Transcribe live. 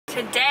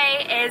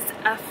Today is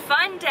a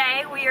fun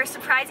day. We are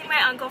surprising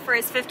my uncle for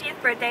his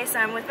 50th birthday, so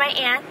I'm with my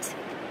aunt.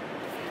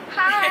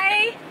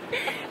 Hi!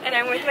 And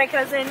I'm with my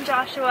cousin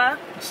Joshua.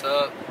 What's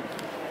up?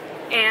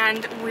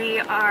 And we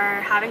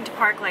are having to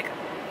park like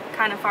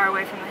kind of far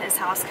away from his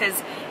house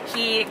because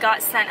he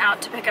got sent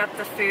out to pick up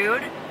the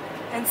food.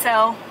 And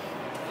so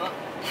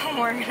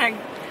we're gonna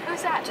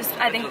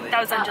I think that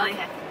was Anjali.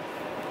 Okay.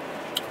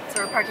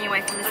 So we're parking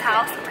away from his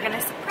house. We're gonna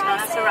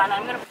surprise him.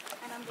 I'm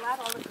glad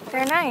all the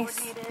They're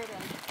nice.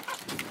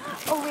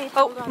 Oh wait,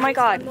 oh my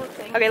god.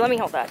 Okay, let me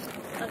hold that.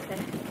 Okay.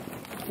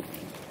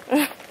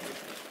 I'm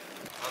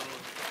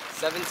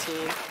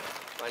 17.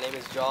 My name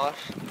is Josh.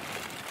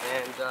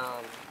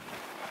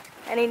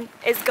 And he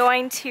is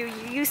going to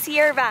UC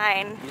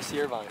Irvine.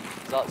 UC Irvine.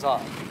 Zot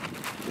Zot.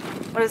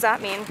 What does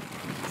that mean?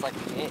 It's like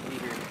an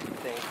anteater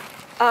thing.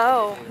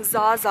 Oh,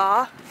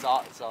 Zaza.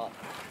 Zot Zot.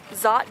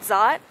 Zot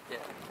Zot? Yeah.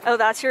 Oh,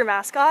 that's your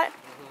mascot?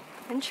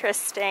 Mm-hmm.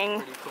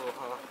 Interesting. Pretty cool,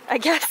 huh? I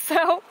guess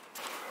so.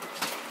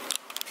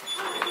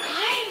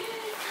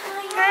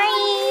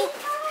 Hi.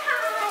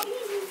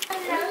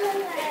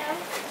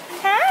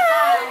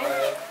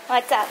 Hi.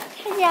 What's up?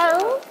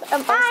 Hello.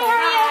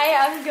 Hi,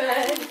 I'm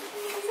good.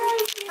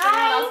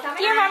 Hi.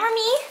 Do you remember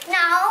me?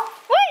 No.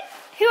 What?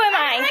 Who am I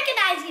I?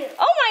 recognize you.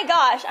 Oh my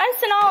gosh, I'm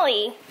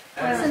Sonali.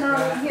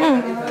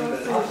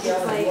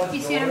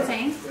 You see what I'm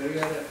saying?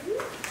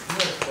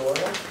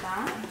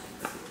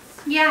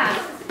 Yeah,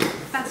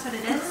 that's what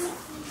it is.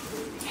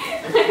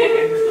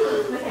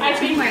 I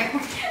think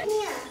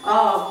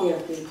Oh,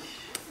 okay.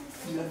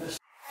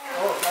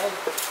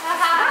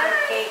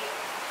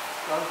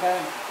 Okay.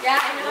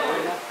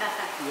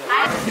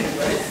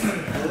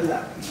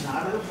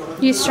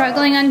 You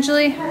struggling,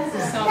 Anjali?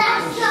 So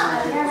much.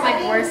 It's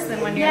like worse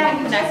than when you're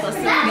like necklace.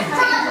 If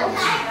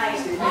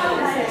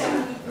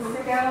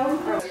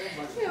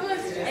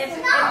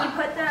you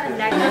put the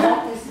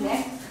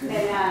necklace.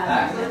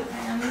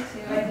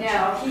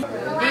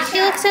 She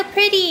looks so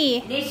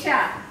pretty.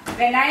 Nisha,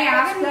 when I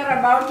asked her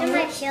about you,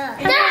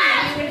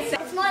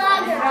 It's more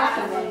longer.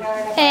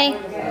 Hey.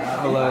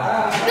 Hello.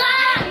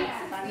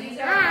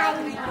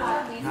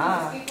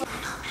 Hi.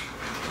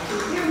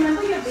 you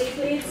remember your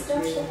Beyblade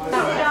stuff?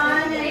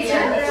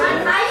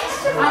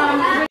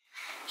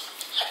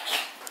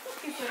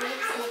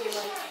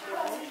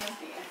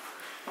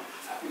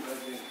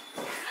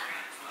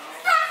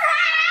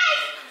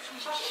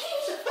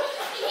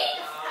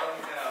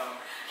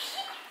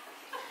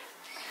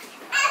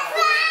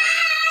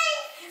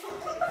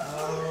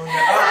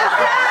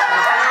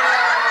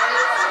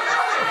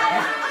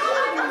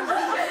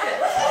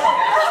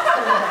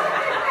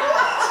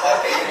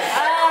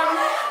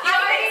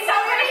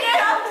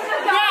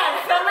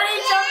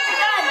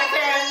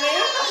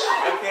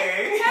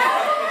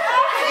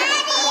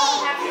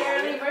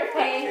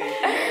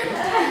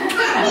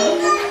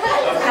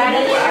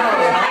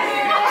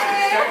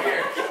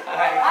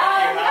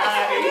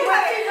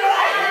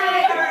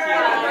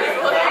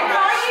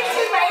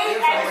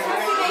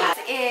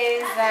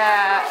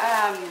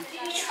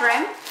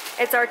 Shrimp.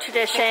 It's our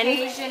tradition.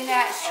 Cajun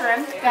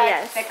shrimp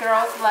that the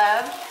girls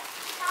love.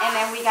 And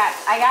then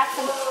I got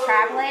some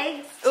crab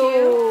legs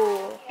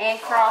too. And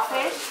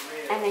crawfish.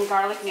 And then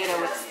garlic noodle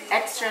with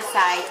extra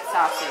side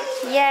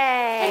sausage.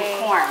 Yay.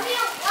 And corn.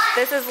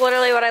 This is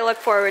literally what I look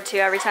forward to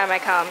every time I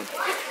come.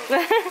 They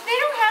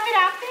don't have it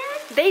out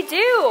there? They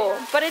do,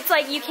 but it's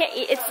like you can't,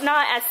 it's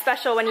not as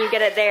special when you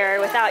get it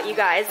there without you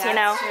guys, you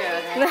know?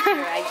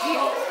 That's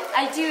true.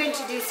 I do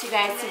introduce you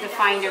guys to the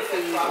finder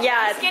food.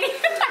 Yeah.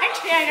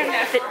 Actually, I don't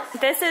know.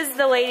 This is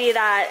the lady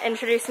that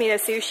introduced me to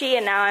sushi,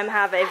 and now I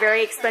have a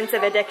very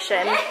expensive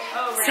addiction.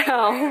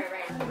 So.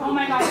 Oh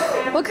my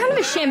god. What kind of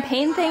a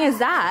champagne thing is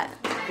that?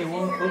 It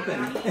won't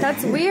open.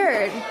 That's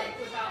weird.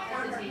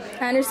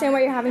 I understand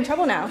why you're having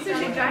trouble now.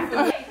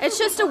 It's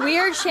just a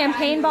weird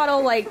champagne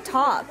bottle like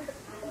top.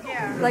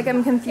 Like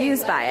I'm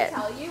confused by it.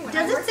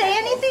 Does it say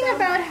anything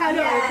about how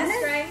to open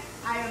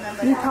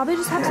it? You probably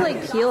just have to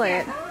like peel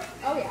it.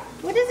 Oh yeah.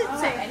 What does it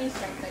say? Any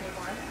strength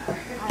anymore.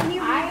 Can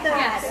you read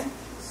that?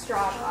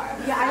 Straw bar.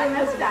 Yeah, I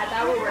remember that.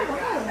 That would work.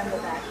 I remember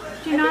that.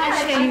 Do not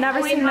I've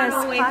never seen this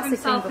plastic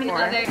thing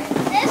before.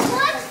 This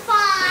one's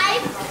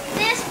 5.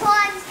 This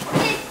one's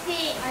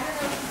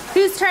 50.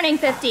 Who's turning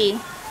 50?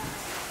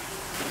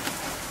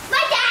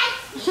 My dad.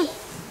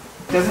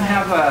 Doesn't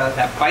have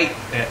that bite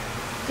that.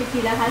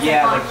 Tequila has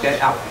Like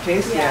that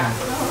aftertaste. Yeah.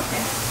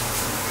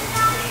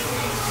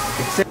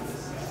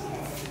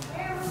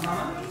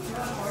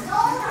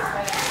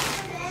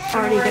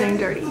 Already getting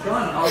dirty.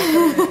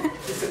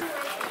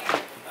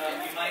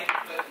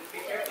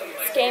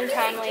 It's game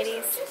time,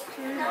 ladies.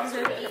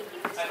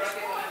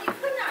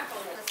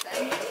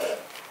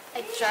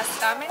 I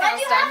just got my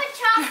nails done,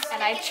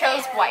 and I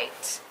chose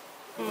white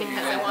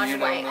because I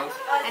wanted white.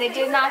 And I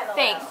did not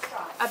think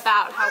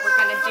about how we're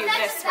going to do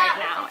this right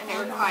now, and it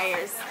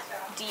requires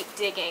deep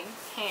digging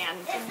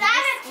hands. Is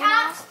that a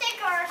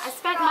chopstick or a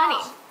straw? I spent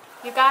money.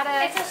 You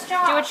gotta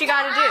do what you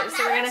gotta do.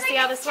 So we're gonna see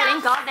how this Thank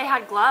works. God they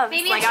had gloves.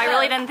 Maybe like it's I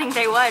really didn't think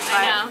they would,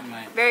 but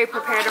very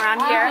prepared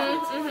around here.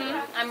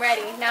 I'm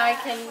ready. Now I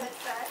can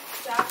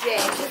Jay.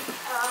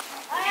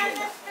 I'm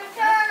Mr.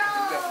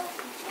 Turtle.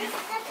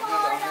 Mr.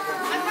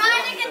 Turtle. I'm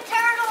riding a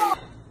turtle.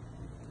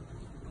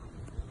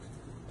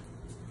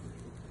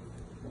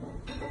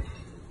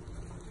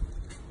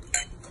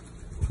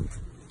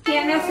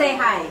 Cannot say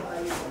hi.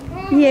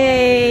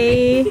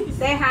 Yay.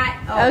 Say hi.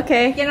 Oh,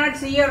 Okay. Cannot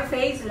see your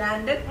face,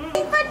 Landon.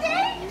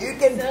 You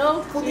can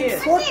put it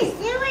 40.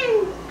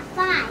 Doing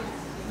 5.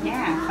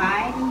 Yeah,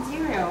 5 and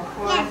 0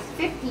 for Yes.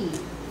 50.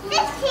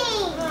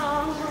 15.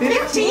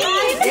 15?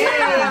 Yay,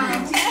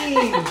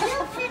 15. Do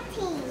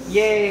 15.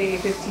 Yay,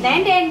 15.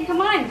 Landon,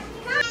 come on.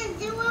 Come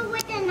do it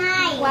with a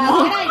knife.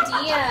 Wow, good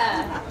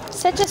idea.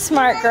 Such a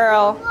smart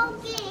girl.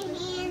 Won't get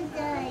hands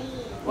dirty.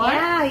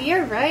 Yeah,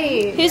 you're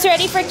right. Who's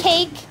ready for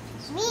cake?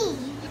 Me.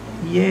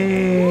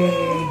 Yay.